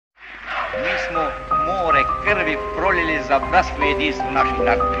Mi smo more krvi prolili za bratstvo i jedinstvo naših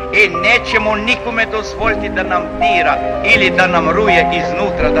naroda. I nećemo nikome dozvoliti da nam dira ili da nam ruje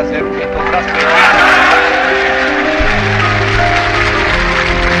iznutra, da se ruje to bratstvo i jedinstvo.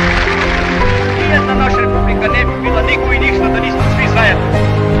 Nijedna naša republika ne bi bila niko i ništa da nismo svi zajedno.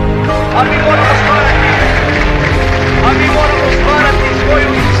 A mi moramo stvarati svoju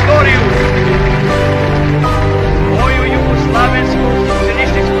istoriju. Svoju jugoslavensku,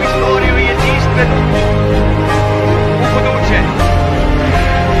 socijalističku istoriju jedinstvenu u buduće.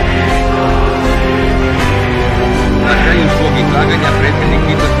 Na kraju svog izlaganja predsjednik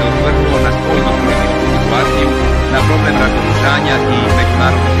Tito se osvrnuo na spoljno-političku situaciju, na problem razoružanja i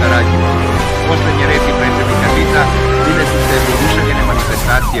međunarodnu saradnju. Posljednje reči predsjednika Tita bile su se oduševljene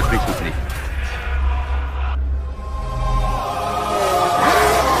manifestacije prisutnih.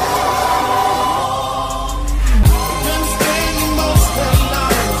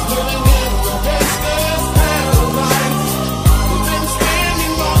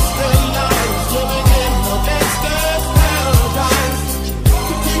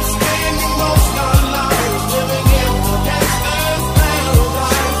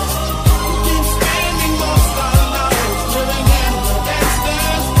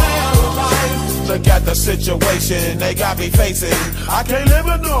 The situation they got me facing, I can't live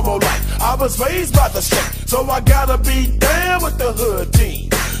a normal life. I was raised by the state, so I gotta be down with the hood team.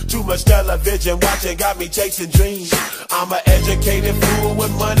 Too much television watching got me chasing dreams. I'm an educated fool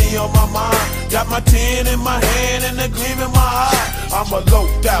with money on my mind. Got my tin in my hand and the gleam in my eye. I'm a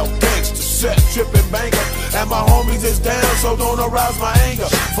loped out gangster, set tripping banker, and my homies is down, so don't arouse my anger.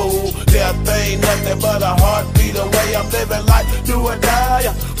 Fool, death ain't nothing but a heartbeat away. I'm living life, do or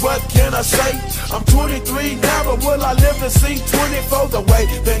die. What can I say? I'm 23 now, but will I live to see 24? The way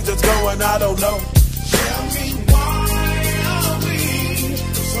things is going, I don't know. Tell me why are we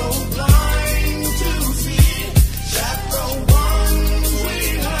so blind to see that the ones we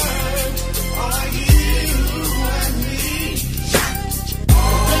hurt are you and me?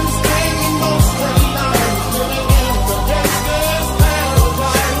 Been staying most of the night, living in the gangster's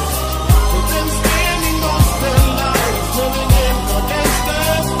paradise. Been standing most of the night, living in the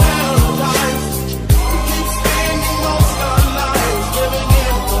gangster's paradise. We keep spending most of our lives living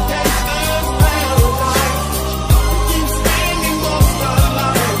in the gangster's paradise. We keep spending most of our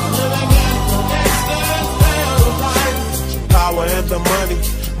lives living in the gangster's paradise. Power and the money,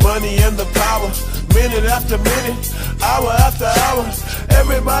 money and the power. Minute after minute, hour after hour,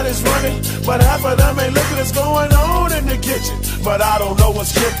 everybody's running, but half of them ain't looking what's going on in the kitchen. But I don't know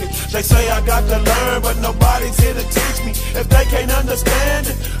what's cooking. They say I got to learn, but nobody's here to teach me. If they can't understand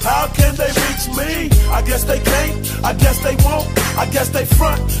it, how can they reach me? I guess they can't, I guess they won't, I guess they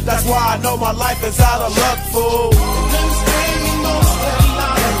front. That's why I know my life is out of luck, fool. Been staying most of